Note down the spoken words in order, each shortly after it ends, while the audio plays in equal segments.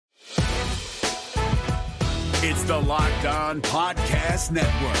It's the Locked On Podcast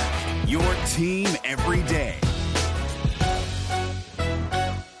Network, your team every day.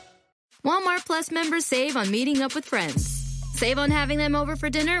 Walmart Plus members save on meeting up with friends. Save on having them over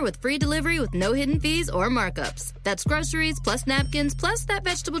for dinner with free delivery with no hidden fees or markups. That's groceries, plus napkins, plus that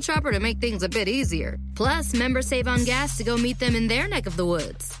vegetable chopper to make things a bit easier. Plus, members save on gas to go meet them in their neck of the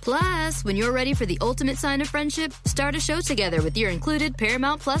woods. Plus, when you're ready for the ultimate sign of friendship, start a show together with your included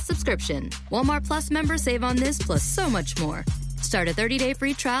Paramount Plus subscription. Walmart Plus members save on this plus so much more. Start a 30-day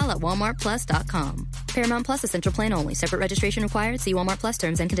free trial at walmartplus.com. Paramount Plus Essential Plan only. Separate registration required. See Walmart Plus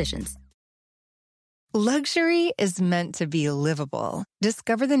terms and conditions. Luxury is meant to be livable.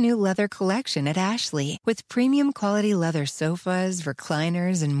 Discover the new leather collection at Ashley with premium quality leather sofas,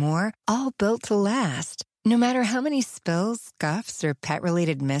 recliners, and more, all built to last. No matter how many spills, scuffs, or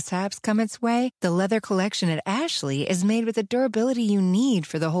pet-related mishaps come its way, the leather collection at Ashley is made with the durability you need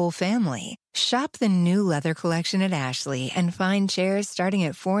for the whole family. Shop the new leather collection at Ashley and find chairs starting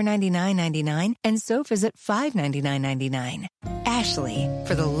at $499.99 and sofas at $599.99. Ashley,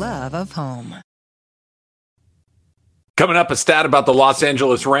 for the love of home. Coming up, a stat about the Los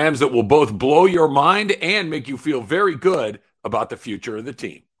Angeles Rams that will both blow your mind and make you feel very good about the future of the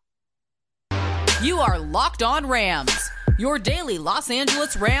team. You are Locked On Rams, your daily Los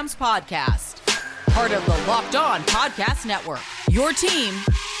Angeles Rams podcast. Part of the Locked On Podcast Network, your team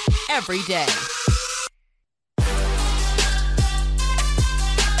every day.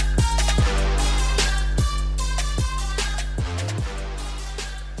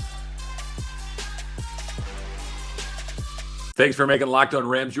 Thanks for making Locked On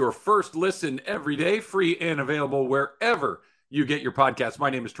Rams your first listen every day, free and available wherever you get your podcasts.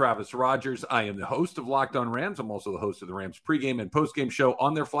 My name is Travis Rogers. I am the host of Locked On Rams. I'm also the host of the Rams pregame and postgame show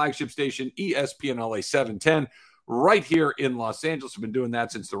on their flagship station, ESPN LA 710, right here in Los Angeles. I've been doing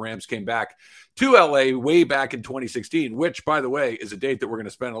that since the Rams came back to LA way back in 2016, which, by the way, is a date that we're going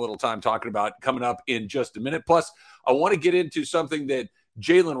to spend a little time talking about coming up in just a minute. Plus, I want to get into something that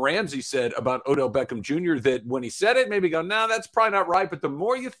Jalen Ramsey said about Odell Beckham Jr. that when he said it, maybe go, no, that's probably not right. But the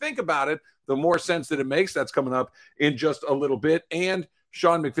more you think about it, the more sense that it makes. That's coming up in just a little bit. And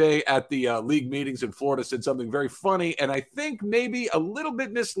Sean McVay at the league meetings in Florida said something very funny and I think maybe a little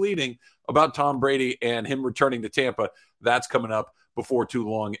bit misleading about Tom Brady and him returning to Tampa. That's coming up before too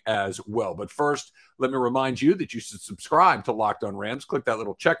long as well. But first, let me remind you that you should subscribe to Locked On Rams. Click that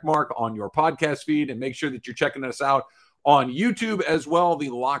little check mark on your podcast feed and make sure that you're checking us out on YouTube as well,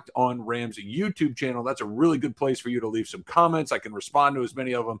 the Locked On Rams YouTube channel. That's a really good place for you to leave some comments. I can respond to as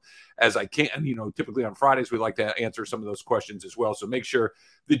many of them as I can. You know, typically on Fridays, we like to answer some of those questions as well. So make sure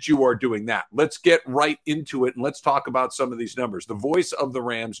that you are doing that. Let's get right into it, and let's talk about some of these numbers. The voice of the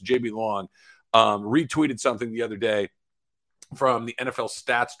Rams, JB Long, retweeted something the other day from the NFL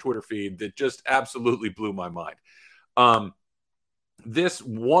Stats Twitter feed that just absolutely blew my mind. This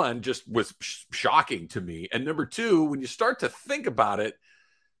one just was shocking to me. And number two, when you start to think about it,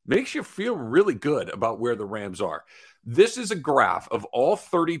 makes you feel really good about where the Rams are. This is a graph of all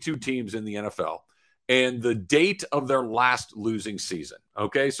 32 teams in the NFL and the date of their last losing season.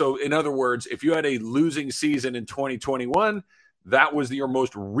 Okay, so in other words, if you had a losing season in 2021, that was your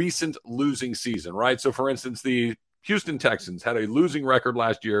most recent losing season, right? So for instance, the Houston Texans had a losing record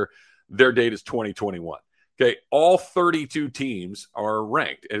last year. Their date is 2021. Okay, all 32 teams are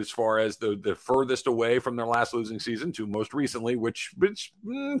ranked as far as the furthest away from their last losing season to most recently, which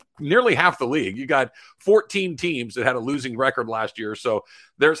nearly half the league. You got 14 teams that had a losing record last year, so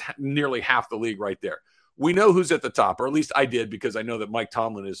there's nearly half the league right there. We know who's at the top, or at least I did, because I know that Mike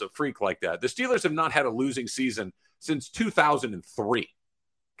Tomlin is a freak like that. The Steelers have not had a losing season since 2003.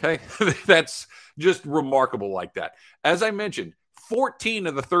 Okay, that's just remarkable like that. As I mentioned, 14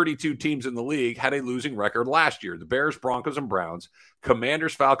 of the 32 teams in the league had a losing record last year. The Bears, Broncos, and Browns,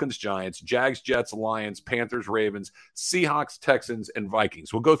 Commanders, Falcons, Giants, Jags, Jets, Lions, Panthers, Ravens, Seahawks, Texans, and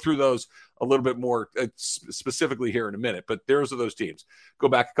Vikings. We'll go through those a little bit more specifically here in a minute, but those are those teams. Go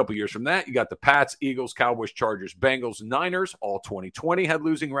back a couple years from that. You got the Pats, Eagles, Cowboys, Chargers, Bengals, Niners. All 2020 had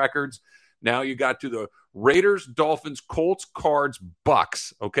losing records. Now you got to the Raiders, Dolphins, Colts, Cards,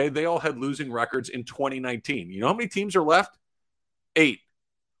 Bucks. Okay, they all had losing records in 2019. You know how many teams are left? 8.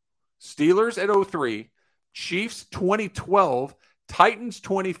 Steelers at 03, Chiefs 2012, Titans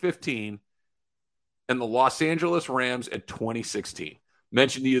 2015, and the Los Angeles Rams at 2016.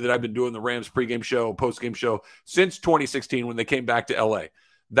 Mentioned to you that I've been doing the Rams pregame show, postgame show since 2016 when they came back to LA.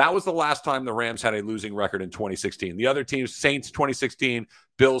 That was the last time the Rams had a losing record in 2016. The other teams, Saints 2016,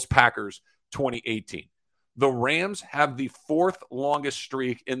 Bills, Packers 2018. The Rams have the 4th longest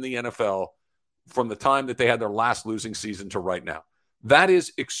streak in the NFL from the time that they had their last losing season to right now. That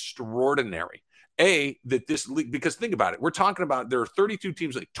is extraordinary. that this league, because think about it, we're talking about there are 32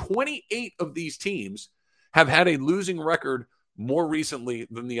 teams, like 28 of these teams have had a losing record more recently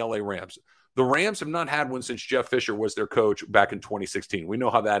than the LA Rams. The Rams have not had one since Jeff Fisher was their coach back in 2016. We know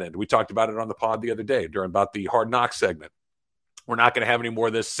how that ended. We talked about it on the pod the other day during about the Hard Knocks segment. We're not going to have any more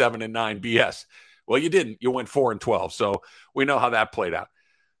of this 7-9 BS. Well, you didn't. You went 4-12. So we know how that played out.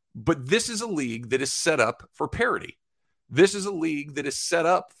 But this is a league that is set up for parity. This is a league that is set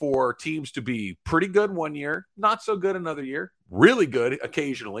up for teams to be pretty good one year, not so good another year, really good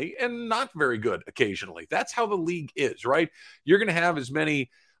occasionally, and not very good occasionally. That's how the league is, right? You're going to have as many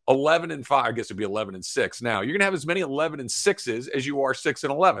 11-5, I guess it'd be 11-6 now. You're going to have as many 11-6s as you are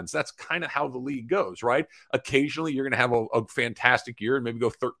 6-11s. That's kind of how the league goes, right? Occasionally, you're going to have a fantastic year and maybe go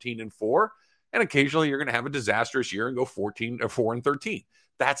 13-4, and occasionally you're going to have a disastrous year and go 4-13.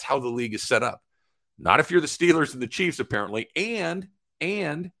 That's how the league is set up. Not if you're the Steelers and the Chiefs, apparently, and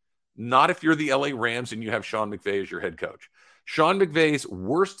not if you're the LA Rams and you have Sean McVay as your head coach. Sean McVay's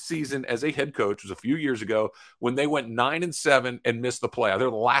worst season as a head coach was a few years ago when they went 9-7 and missed the playoffs. They're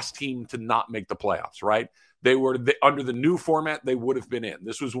the last team to not make the playoffs, right? They were under the new format, they would have been in.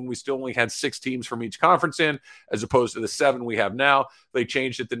 This was when we still only had 6 teams from each conference in, as opposed to the 7 we have now. They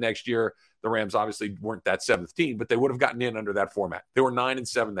changed it the next year. The Rams obviously weren't that 7th team, but they would have gotten in under that format. They were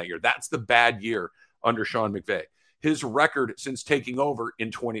 9-7 that year. That's the bad year under Sean McVay. His record since taking over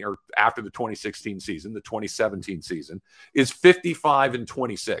after the 2016 season, the 2017 season, is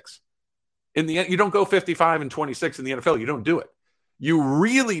 55-26. In the end, you don't go 55-26 in the NFL. You don't do it. You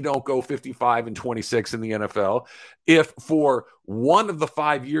really don't go 55-26 in the NFL if for one of the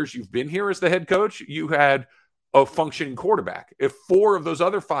 5 years you've been here as the head coach, you had a functioning quarterback. If 4 of those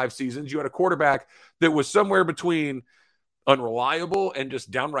other 5 seasons you had a quarterback that was somewhere between unreliable and just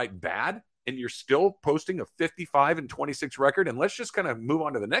downright bad, and you're still posting a 55-26 record, and let's just kind of move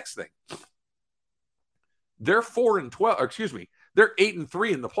on to the next thing. They're 4-12, they're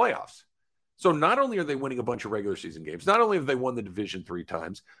 8-3 in the playoffs. So not only are they winning a bunch of regular season games, not only have they won the division 3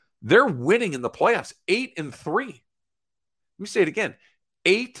 times, they're winning in the playoffs 8-3. Let me say it again,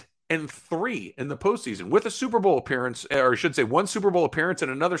 8-3 in the postseason with a Super Bowl appearance, or I should say 1 Super Bowl appearance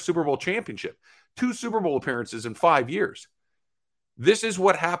and another Super Bowl championship, 2 Super Bowl appearances in 5 years. This is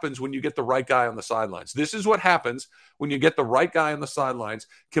what happens when you get the right guy on the sidelines. This is what happens when you get the right guy on the sidelines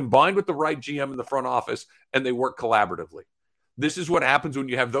combined with the right GM in the front office and they work collaboratively. This is what happens when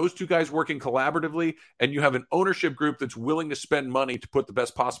you have those 2 guys working collaboratively and you have an ownership group that's willing to spend money to put the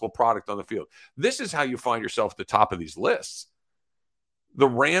best possible product on the field. This is how you find yourself at the top of these lists. The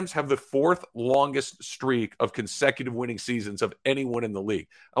Rams have the 4th longest streak of consecutive winning seasons of anyone in the league.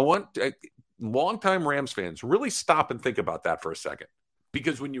 I want longtime Rams fans really stop and think about that for a second.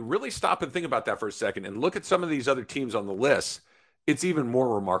 Because when you really stop and think about that for a second and look at some of these other teams on the list, it's even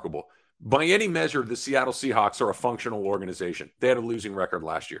more remarkable. By any measure, the Seattle Seahawks are a functional organization. They had a losing record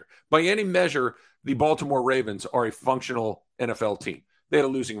last year. By any measure, the Baltimore Ravens are a functional NFL team. They had a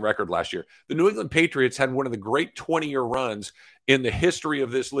losing record last year. The New England Patriots had one of the great 20-year runs in the history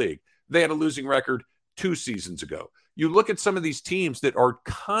of this league. They had a losing record 2 seasons ago. You look at some of these teams that are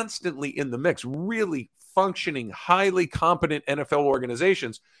constantly in the mix, really functioning, highly competent NFL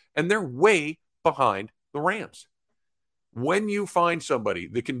organizations, and they're way behind the Rams. When you find somebody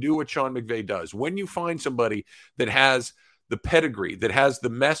that can do what Sean McVay does, when you find somebody that has the pedigree, that has the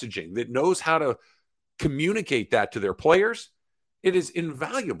messaging, that knows how to communicate that to their players, it is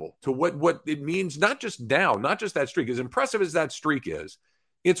invaluable to what it means, not just now, not just that streak. As impressive as that streak is,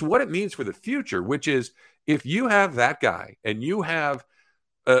 it's what it means for the future, which is if you have that guy and you have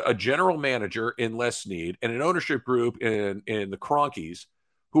a general manager in Les Snead and an ownership group in the Cronkies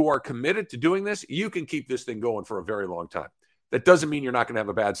who are committed to doing this, you can keep this thing going for a very long time. That doesn't mean you're not going to have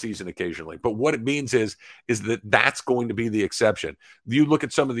a bad season occasionally. But what it means is that that's going to be the exception. You look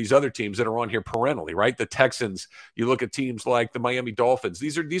at some of these other teams that are on here perennially, right? The Texans, you look at teams like the Miami Dolphins.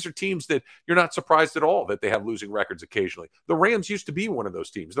 These are teams that you're not surprised at all that they have losing records occasionally. The Rams used to be one of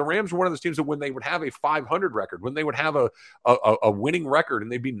those teams. The Rams were one of those teams that when they would have a 500 record, when they would have a winning record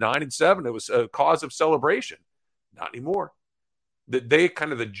and they'd be 9-7, it was a cause of celebration. Not anymore. They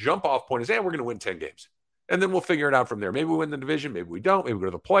kind of the jump off point is, we're going to win 10 games. And then we'll figure it out from there. Maybe we win the division. Maybe we don't. Maybe we go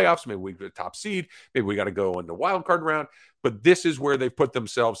to the playoffs. Maybe we get a top seed. Maybe we got to go in the wild card round. But this is where they've put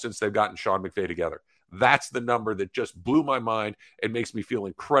themselves since they've gotten Sean McVay together. That's the number that just blew my mind and makes me feel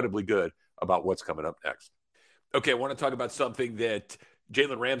incredibly good about what's coming up next. Okay, I want to talk about something that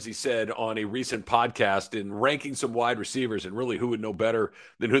Jalen Ramsey said on a recent podcast in ranking some wide receivers, and really who would know better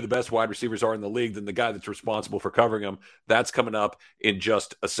than who the best wide receivers are in the league than the guy that's responsible for covering them. That's coming up in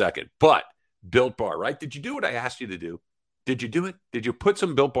just a second. But Built Bar, right? Did you do what I asked you to do? Did you do it? Did you put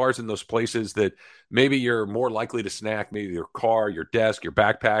some Built Bars in those places that maybe you're more likely to snack, maybe your car, your desk, your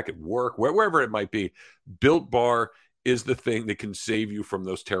backpack at work, wherever it might be? Built Bar is the thing that can save you from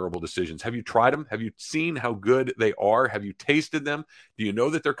those terrible decisions. Have you tried them? Have you seen how good they are? Have you tasted them? Do you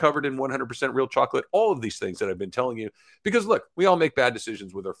know that they're covered in 100% real chocolate? All of these things that I've been telling you. Because look, we all make bad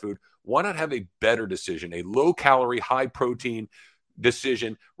decisions with our food. Why not have a better decision, a low-calorie, high-protein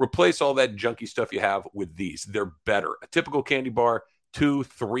decision? Replace all that junky stuff you have with these. They're better. A typical candy bar,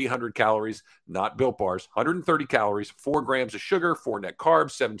 200-300 calories, not Built Bars, 130 calories, 4 grams of sugar, 4 net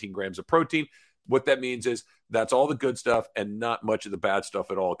carbs, 17 grams of protein. What that means is that's all the good stuff and not much of the bad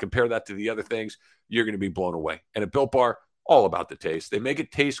stuff at all. Compare that to the other things, you're going to be blown away. And at Built Bar, all about the taste. They make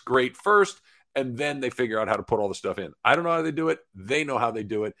it taste great first, and then they figure out how to put all the stuff in. I don't know how they do it. They know how they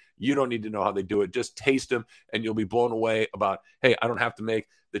do it. You don't need to know how they do it. Just taste them, and you'll be blown away about, hey, I don't have to make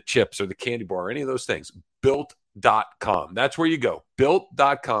the chips or the candy bar or any of those things. Built.com. That's where you go.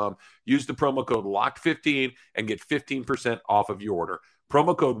 Built.com. Use the promo code LOCKED15 and get 15% off of your order.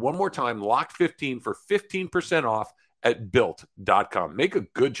 Promo code, one more time, LOCKED15 for 15% off at Built.com. Make a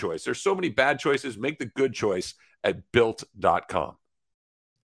good choice. There's so many bad choices. Make the good choice at Built.com.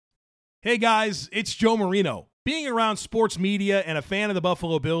 Hey guys, it's Joe Marino. Being around sports media and a fan of the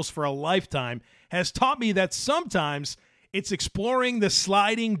Buffalo Bills for a lifetime has taught me that sometimes it's exploring the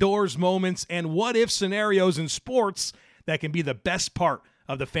sliding doors moments and what-if scenarios in sports that can be the best part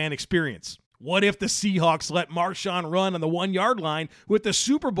of the fan experience. What if the Seahawks let Marshawn run on the 1-yard line with the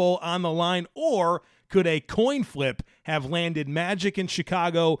Super Bowl on the line? Or could a coin flip have landed Magic in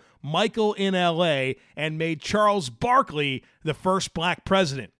Chicago, Michael in LA, and made Charles Barkley the first black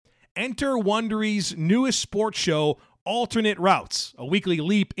president? Enter Wondery's newest sports show, Alternate Routes, a weekly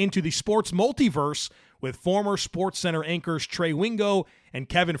leap into the sports multiverse with former SportsCenter anchors Trey Wingo and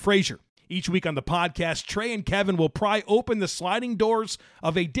Kevin Frazier. Each week on the podcast, Trey and Kevin will pry open the sliding doors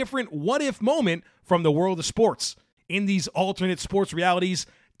of a different what-if moment from the world of sports. In these alternate sports realities,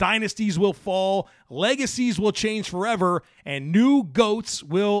 dynasties will fall, legacies will change forever, and new GOATs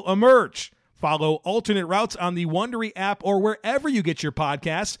will emerge. Follow Alternate Routes on the Wondery app or wherever you get your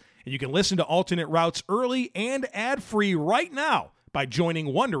podcasts, and you can listen to Alternate Routes early and ad-free right now by joining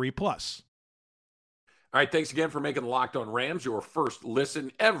Wondery Plus. All right, thanks again for making Locked On Rams your first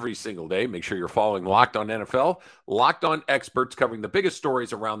listen every single day. Make sure you're following Locked On NFL, Locked On Experts, covering the biggest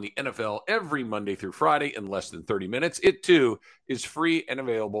stories around the NFL every Monday through Friday in less than 30 minutes. It, too, is free and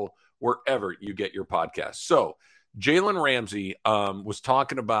available wherever you get your podcasts. So Jalen Ramsey was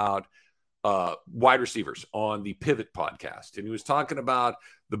talking about wide receivers on the Pivot podcast, and he was talking about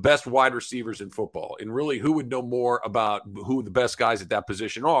the best wide receivers in football, and really who would know more about who the best guys at that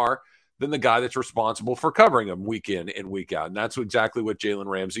position are than the guy that's responsible for covering them week in and week out. And that's exactly what Jalen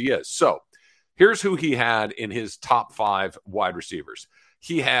Ramsey is. So here's who he had in his top 5 wide receivers.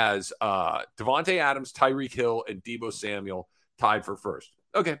 He has Davante Adams, Tyreek Hill, and Deebo Samuel tied for first.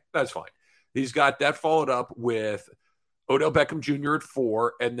 Okay, that's fine. He's got that followed up with Odell Beckham Jr. at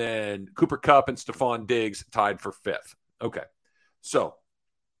 4, and then Cooper Kupp and Stephon Diggs tied for 5th. Okay, so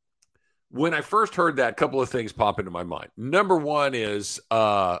when I first heard that, a couple of things pop into my mind. Number one is,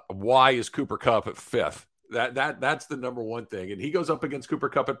 why is Cooper Kupp at 5th? That's the number one thing. And he goes up against Cooper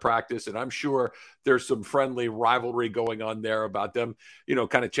Kupp at practice, and I'm sure there's some friendly rivalry going on there about them,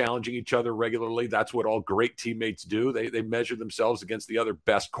 kind of challenging each other regularly. That's what all great teammates do. They measure themselves against the other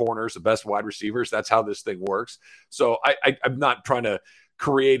best corners, the best wide receivers. That's how this thing works. So I'm not trying to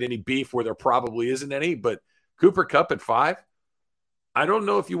create any beef where there probably isn't any, but Cooper Kupp at 5? I don't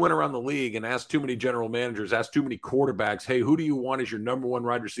know if you went around the league and asked too many general managers, asked too many quarterbacks, hey, who do you want as your number 1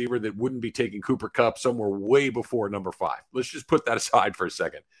 wide receiver that wouldn't be taking Cooper Kupp somewhere way before number 5? Let's just put that aside for a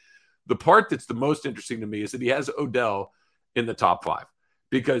second. The part that's the most interesting to me is that he has Odell in the top 5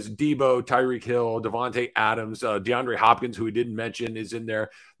 because Deebo, Tyreek Hill, Davante Adams, DeAndre Hopkins, who we didn't mention, is in there.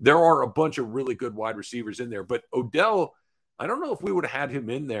 There are a bunch of really good wide receivers in there, but Odell, I don't know if we would have had him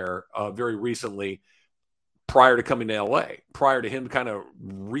in there very recently prior to coming to LA, prior to him kind of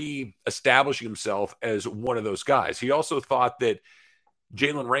re-establishing himself as one of those guys. He also thought that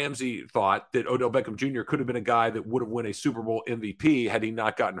Jalen Ramsey thought that Odell Beckham Jr. could have been a guy that would have won a Super Bowl MVP had he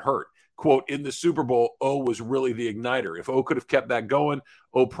not gotten hurt. Quote, in the Super Bowl, O was really the igniter. If O could have kept that going,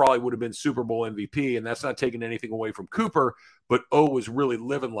 O probably would have been Super Bowl MVP, and that's not taking anything away from Cooper, but O was really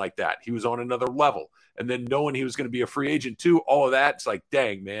living like that. He was on another level. And then knowing he was going to be a free agent too, all of that, it's like,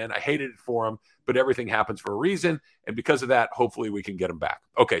 dang, man, I hated it for him, but everything happens for a reason, and because of that, hopefully we can get him back.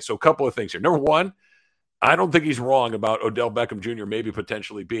 Okay, so a couple of things here. Number one, I don't think he's wrong about Odell Beckham Jr. maybe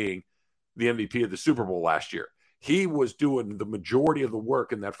potentially being the MVP of the Super Bowl last year. He was doing the majority of the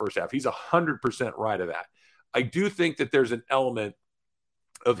work in that first half. He's 100% right of that. I do think that there's an element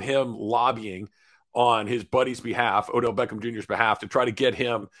of him lobbying on his buddy's behalf, Odell Beckham Jr.'s behalf, to try to get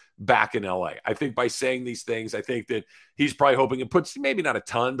him back in LA. I think by saying these things, I think that he's probably hoping it puts maybe not a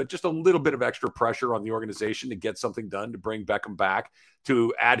ton, but just a little bit of extra pressure on the organization to get something done, to bring Beckham back,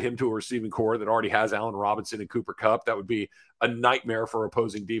 to add him to a receiving core that already has Allen Robinson and Cooper Kupp. That would be a nightmare for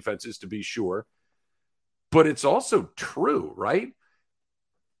opposing defenses, to be sure. But it's also true, right?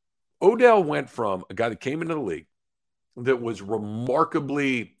 Odell went from a guy that came into the league that was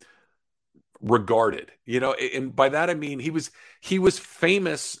remarkably regarded, and by that I mean he was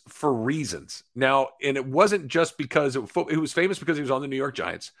famous for reasons. Now, and it wasn't just because it was famous because he was on the New York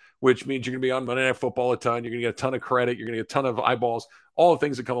Giants, which means you're going to be on Monday Night Football a ton. You're going to get a ton of credit. You're going to get a ton of eyeballs, all the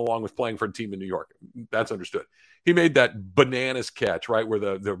things that come along with playing for a team in New York. That's understood. He made that bananas catch, right, where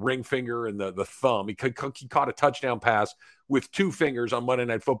the ring finger and the thumb, he caught a touchdown pass with two fingers on Monday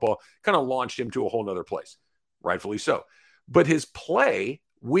Night Football, kind of launched him to a whole nother place, rightfully so. But his play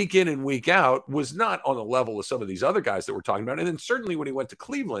week in and week out was not on the level of some of these other guys that we're talking about. And then certainly when he went to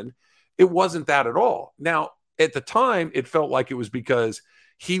Cleveland, it wasn't that at all. Now, at the time, it felt like it was because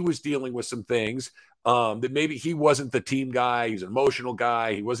he was dealing with some things that maybe he wasn't the team guy. He's an emotional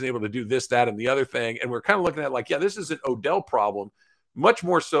guy. He wasn't able to do this, that, and the other thing. And we're kind of looking at like, yeah, this is an Odell problem, much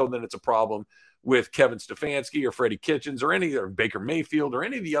more so than it's a problem with Kevin Stefanski or Freddie Kitchens or any or Baker Mayfield or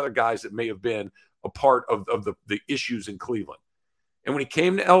any of the other guys that may have been a part of the issues in Cleveland. And when he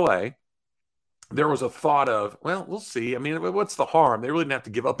came to LA, there was a thought of, well, we'll see. I mean, what's the harm? They really didn't have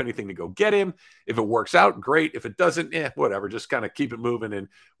to give up anything to go get him. If it works out, great. If it doesn't, whatever. Just kind of keep it moving. And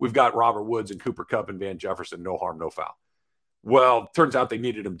we've got Robert Woods and Cooper Kupp and Van Jefferson. No harm, no foul. Well, turns out they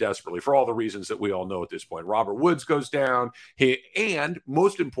needed him desperately for all the reasons that we all know at this point. Robert Woods goes down. And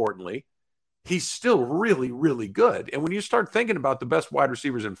most importantly, he's still really, really good. And when you start thinking about the best wide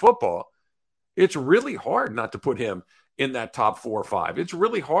receivers in football, it's really hard not to put him in that top 4 or 5. It's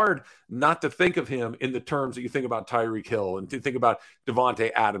really hard not to think of him in the terms that you think about Tyreek Hill and to think about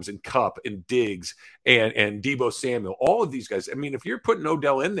Devontae Adams and Kupp and Diggs and Deebo Samuel, all of these guys. I mean, if you're putting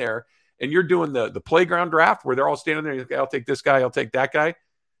Odell in there and you're doing the playground draft where they're all standing there, okay, I'll take this guy, I'll take that guy.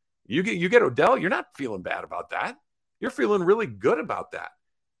 You get Odell, you're not feeling bad about that. You're feeling really good about that.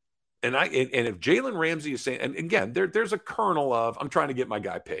 And if Jalen Ramsey is saying, and again, there's a kernel of, I'm trying to get my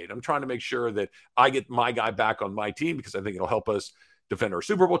guy paid. I'm trying to make sure that I get my guy back on my team because I think it'll help us defend our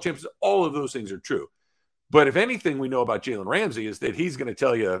Super Bowl champions. All of those things are true. But if anything we know about Jalen Ramsey is that he's going to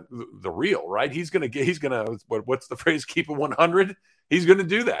tell you the real, right? He's going to, what's the phrase? Keep it 100. He's going to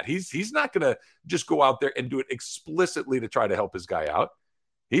do that. He's not going to just go out there and do it explicitly to try to help his guy out.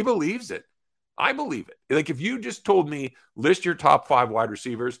 He believes it. I believe it. Like if you just told me, list your top 5 wide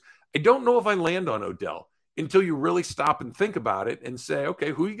receivers, I don't know if I land on Odell until you really stop and think about it and say, okay,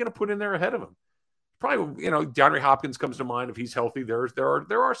 who are you going to put in there ahead of him? Probably, DeAndre Hopkins comes to mind if he's healthy. There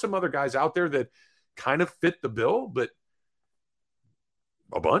are some other guys out there that kind of fit the bill, but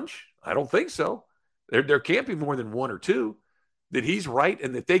a bunch? I don't think so. There can't be more than 1 or 2 that he's right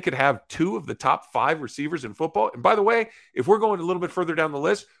and that they could have 2 of the top 5 receivers in football. And by the way, if we're going a little bit further down the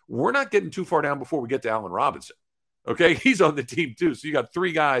list, we're not getting too far down before we get to Allen Robinson. Okay, he's on the team too. So you got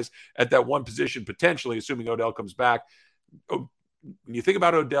 3 guys at that one position, potentially, assuming Odell comes back. When you think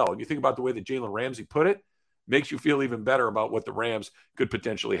about Odell and you think about the way that Jalen Ramsey put it, makes you feel even better about what the Rams could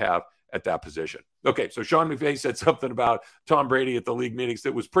potentially have at that position. Okay, so Sean McVay said something about Tom Brady at the league meetings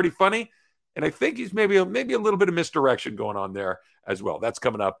that was pretty funny. And I think he's maybe a little bit of misdirection going on there as well. That's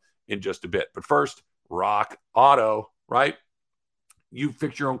coming up in just a bit. But first, Rock Auto, right? You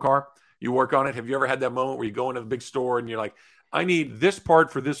fix your own car. You work on it. Have you ever had that moment where you go into the big store and you're like, I need this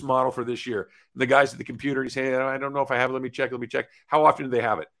part for this model for this year? And the guys at the computer, he's saying, I don't know if I have it. Let me check. How often do they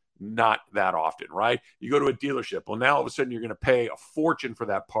have it? Not that often, right? You go to a dealership. Well, now all of a sudden you're going to pay a fortune for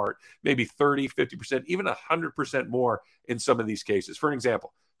that part, maybe 30, 50%, even 100% more in some of these cases. For an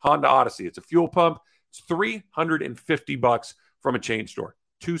example, Honda Odyssey. It's a fuel pump. It's $350 from a chain store.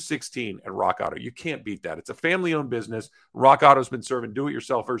 $216 at Rock Auto. You can't beat that. It's a family-owned business. Rock Auto's been serving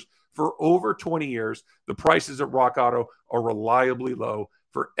do-it-yourselfers for over 20 years. The prices at Rock Auto are reliably low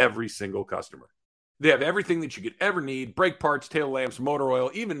for every single customer. They have everything that you could ever need: brake parts, tail lamps, motor oil,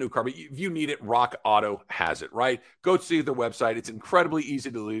 even new car. But if you need it, Rock Auto has it, right? Go see their website. It's incredibly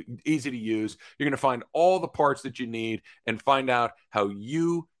easy to use. You're going to find all the parts that you need and find out how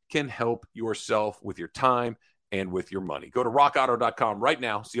you can help yourself with your time and with your money. Go to rockauto.com right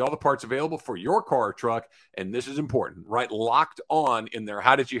now. See all the parts available for your car or truck. And this is important, right? Locked On in there.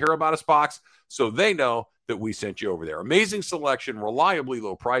 How did you hear about us box? So they know that we sent you over there. Amazing selection, reliably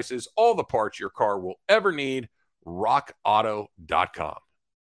low prices, all the parts your car will ever need. rockauto.com.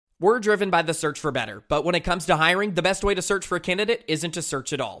 We're driven by the search for better, but when it comes to hiring, the best way to search for a candidate isn't to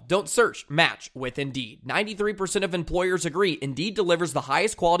search at all. Don't search, match with Indeed. 93% of employers agree Indeed delivers the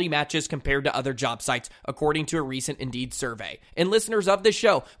highest quality matches compared to other job sites, according to a recent Indeed survey. And listeners of this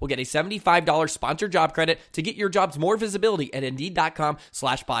show will get a $75 sponsored job credit to get your jobs more visibility at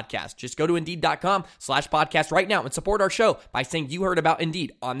Indeed.com/podcast. Just go to Indeed.com/podcast right now and support our show by saying you heard about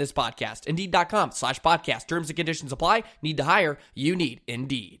Indeed on this podcast. Indeed.com/podcast. Terms and conditions apply. Need to hire? You need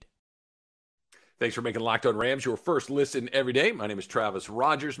Indeed. Thanks for making Locked On Rams your first listen every day. My name is Travis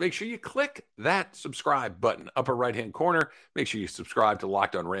Rogers. Make sure you click that subscribe button, upper right-hand corner. Make sure you subscribe to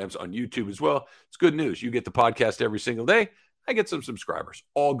Locked On Rams on YouTube as well. It's good news. You get the podcast every single day. I get some subscribers.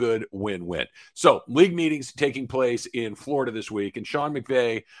 All good, win-win. So, league meetings taking place in Florida this week, and Sean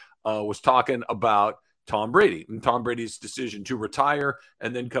McVay was talking about Tom Brady and Tom Brady's decision to retire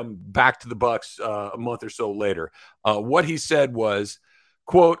and then come back to the Bucs a month or so later. What he said was,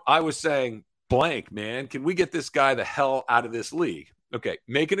 quote, "I was saying, blank, man, can we get this guy the hell out of this league?" Okay,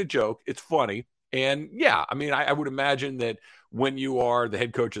 making a joke. It's funny. And yeah, I mean, I would imagine that when you are the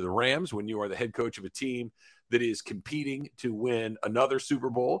head coach of the Rams, when you are the head coach of a team that is competing to win another Super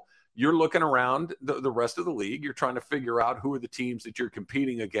Bowl, you're looking around the rest of the league. You're trying to figure out who are the teams that you're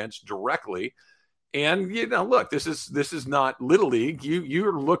competing against directly. And, you know, look, this is not Little League.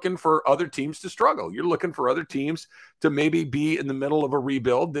 You're looking for other teams to struggle. You're looking for other teams to maybe be in the middle of a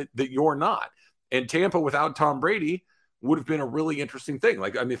rebuild that you're not. And Tampa without Tom Brady would have been a really interesting thing.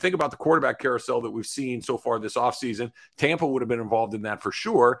 Like, I mean, think about the quarterback carousel that we've seen so far this offseason. Tampa would have been involved in that for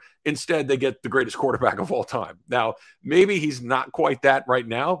sure. Instead, they get the greatest quarterback of all time. Now, maybe he's not quite that right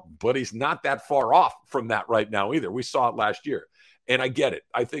now, but he's not that far off from that right now either. We saw it last year. And I get it.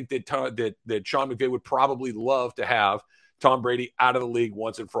 I think that Sean McVay would probably love to have Tom Brady out of the league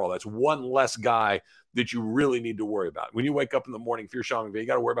once and for all. That's one less guy that you really need to worry about. When you wake up in the morning, if you're Sean McVay, you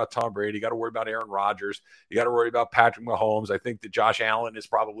got to worry about Tom Brady. You got to worry about Aaron Rodgers. You got to worry about Patrick Mahomes. I think that Josh Allen is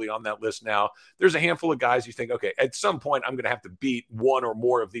probably on that list now. There's a handful of guys you think, okay, at some point I'm going to have to beat one or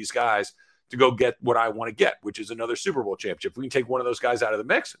more of these guys to go get what I want to get, which is another Super Bowl championship. If we can take one of those guys out of the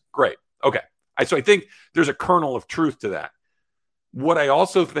mix, great. Okay. So I think there's a kernel of truth to that. What I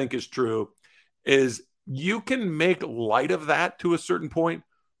also think is true is you can make light of that to a certain point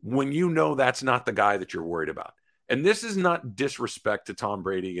when you know that's not the guy that you're worried about. And this is not disrespect to Tom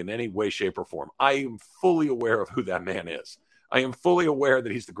Brady in any way, shape, or form. I am fully aware of who that man is. I am fully aware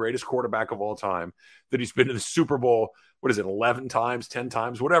that he's the greatest quarterback of all time, that he's been to the Super Bowl, 11 times, 10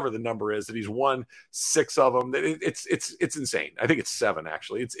 times, whatever the number is, that he's won 6 of them. It's insane. I think it's 7,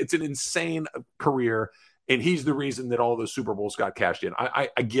 actually. It's an insane career, and he's the reason that all those Super Bowls got cashed in. I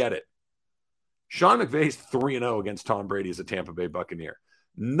get it. Sean McVay's 3-0 against Tom Brady as a Tampa Bay Buccaneer.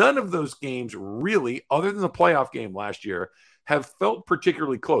 None of those games really, other than the playoff game last year, have felt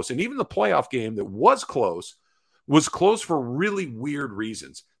particularly close. And even the playoff game that was close for really weird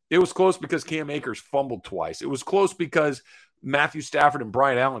reasons. It was close because Cam Akers fumbled twice. It was close because Matthew Stafford and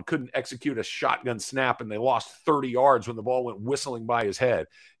Brian Allen couldn't execute a shotgun snap, and they lost 30 yards when the ball went whistling by his head.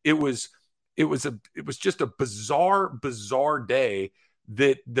 It was just a bizarre day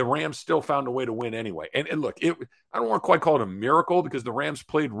that the Rams still found a way to win anyway. And look, I don't want to quite call it a miracle because the Rams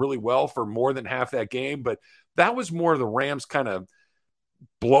played really well for more than half that game, but that was more the Rams kind of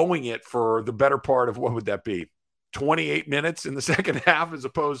blowing it for the better part of, what would that be, 28 minutes in the second half, as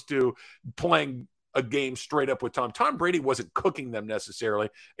opposed to playing a game straight up with Tom. Tom Brady wasn't cooking them necessarily.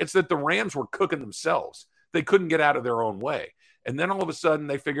 It's that the Rams were cooking themselves. They couldn't get out of their own way. And then all of a sudden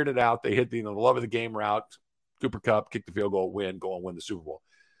they figured it out. They hit the love of the game route. Cooper Kupp, kick the field goal, go and win the Super Bowl.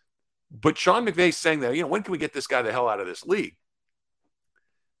 But Sean McVay's saying that, when can we get this guy the hell out of this league?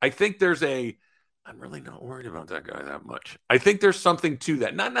 I think I'm really not worried about that guy that much. I think there's something to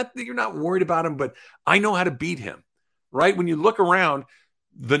that. Not that you're not worried about him, but I know how to beat him, right? When you look around,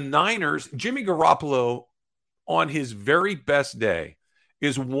 the Niners, Jimmy Garoppolo on his very best day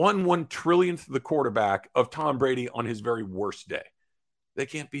is 1/1 the quarterback of Tom Brady on his very worst day. They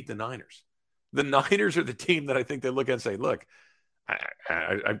can't beat the Niners. The Niners are the team that I think they look at and say, look,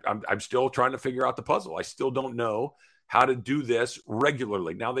 I'm still trying to figure out the puzzle. I still don't know how to do this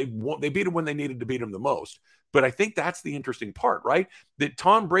regularly. Now, they beat him when they needed to beat him the most. But I think that's the interesting part, right? That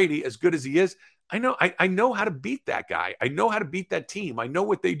Tom Brady, as good as he is, I know how to beat that guy. I know how to beat that team. I know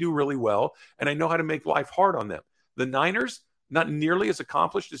what they do really well, and I know how to make life hard on them. The Niners, not nearly as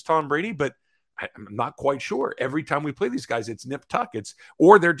accomplished as Tom Brady, but I'm not quite sure. Every time we play these guys, it's nip-tuck.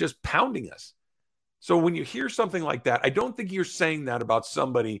 Or they're just pounding us. So when you hear something like that, I don't think you're saying that about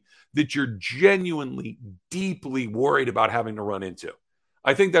somebody that you're genuinely, deeply worried about having to run into.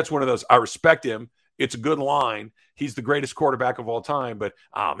 I think that's one of those, I respect him. it's a good line. He's the greatest quarterback of all time. But,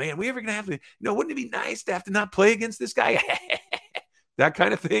 oh, man, we ever going to have to, wouldn't it be nice to have to not play against this guy? That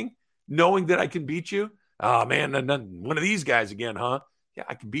kind of thing, knowing that I can beat you. Oh, man, one of these guys again, huh? Yeah,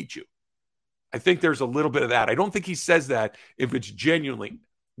 I can beat you. I think there's a little bit of that. I don't think he says that if it's genuinely.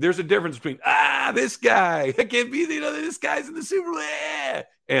 There's a difference between, this guy, I can't beat this guy's in the Super Bowl,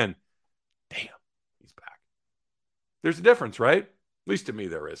 and, damn, he's back. There's a difference, right? At least to me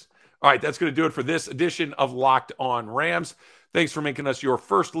there is. All right, that's going to do it for this edition of Locked On Rams. Thanks for making us your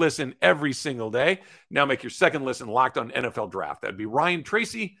first listen every single day. Now make your second listen Locked On NFL Draft. That'd be Ryan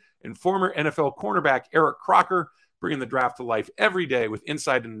Tracy and former NFL cornerback Eric Crocker, bringing the draft to life every day with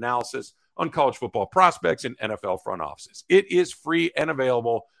insight and analysis on college football prospects and NFL front offices. It is free and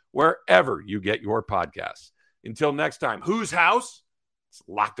available wherever you get your podcasts. Until next time, whose house? It's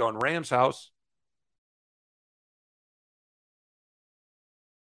Locked On Rams house.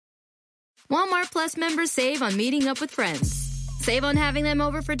 Walmart Plus members save on meeting up with friends. Save on having them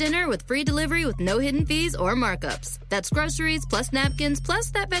over for dinner with free delivery with no hidden fees or markups. That's groceries plus napkins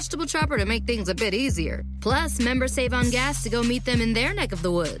plus that vegetable chopper to make things a bit easier. Plus, members save on gas to go meet them in their neck of the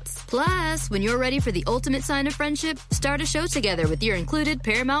woods. Plus, when you're ready for the ultimate sign of friendship, start a show together with your included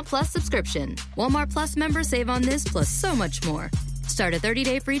Paramount Plus subscription. Walmart Plus members save on this plus so much more. Start a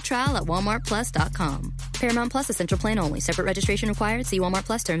 30-day free trial at walmartplus.com. Paramount Plus Essential Plan only. Separate registration required. See Walmart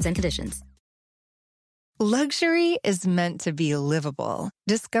Plus terms and conditions. Luxury is meant to be livable.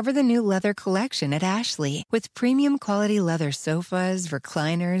 Discover the new leather collection at Ashley with premium quality leather sofas,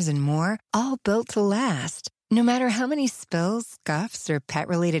 recliners, and more, all built to last. No matter how many spills, scuffs, or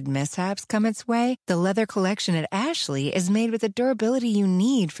pet-related mishaps come its way, the leather collection at Ashley is made with the durability you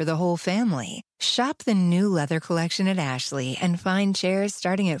need for the whole family. Shop the new leather collection at Ashley and find chairs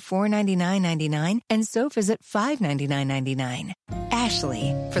starting at $499.99 and sofas at $599.99.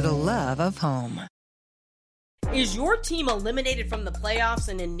 Ashley, for the love of home. Is your team eliminated from the playoffs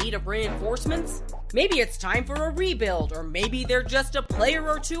and in need of reinforcements? Maybe it's time for a rebuild, or maybe they're just a player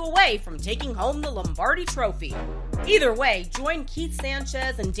or two away from taking home the Lombardi Trophy. Either way, join Keith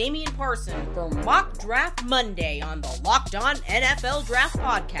Sanchez and Damian Parson for Mock Draft Monday on the Locked On NFL Draft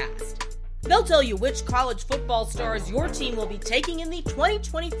Podcast. They'll tell you which college football stars your team will be taking in the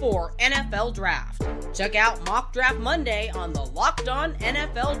 2024 NFL Draft. Check out Mock Draft Monday on the Locked On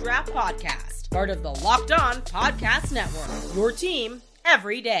NFL Draft Podcast, part of the Locked On Podcast Network. Your team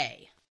every day.